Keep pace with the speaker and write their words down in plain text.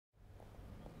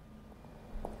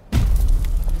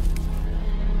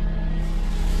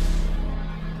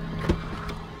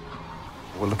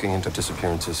looking into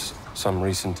disappearances, some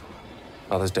recent,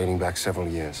 others dating back several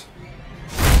years.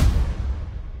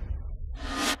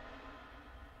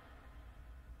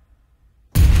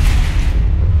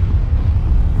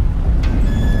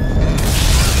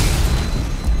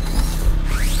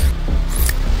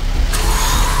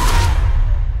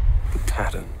 The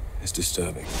pattern is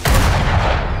disturbing.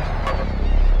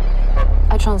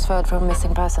 I transferred from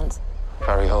missing persons.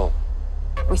 Barry Hall.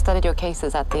 We studied your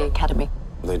cases at the academy.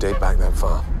 They date back that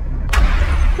far.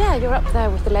 Yeah, you're up there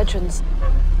with the legends.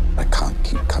 I can't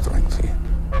keep covering for you.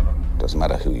 Doesn't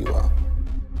matter who you are.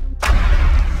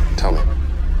 Tell me.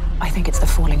 I think it's the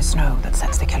falling snow that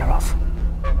sets the killer off.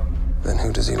 Then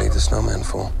who does he leave the snowman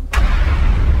for?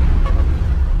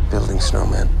 Building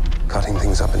snowmen, cutting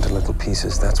things up into little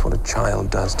pieces. That's what a child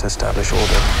does to establish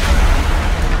order.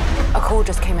 A call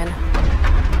just came in.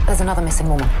 There's another missing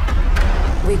woman.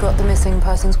 We got the missing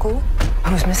persons call.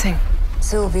 Who's missing?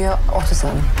 Sylvia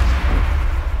Otterson.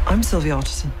 I'm Sylvia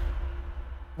Otterson.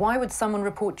 Why would someone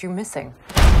report you missing?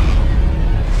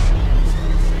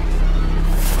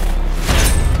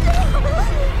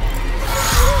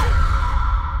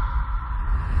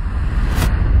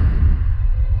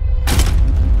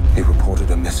 He reported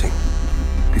her missing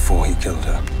before he killed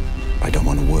her. I don't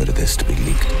want a word of this to be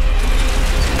leaked.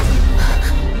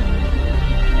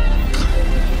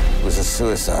 It was a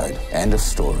suicide. End of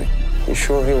story. You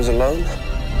sure he was alone?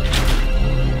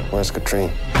 Where's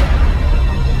Katrine?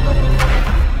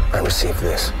 I received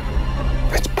this.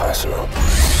 It's personal.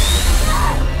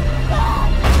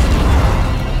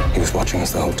 He was watching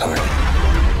us the whole time.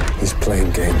 He's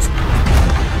playing games.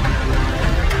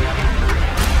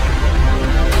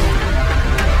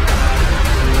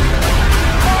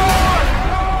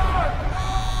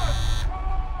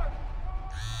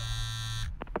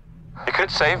 You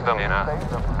could save them,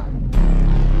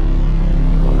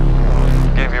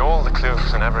 Gave you all the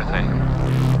clues and everything.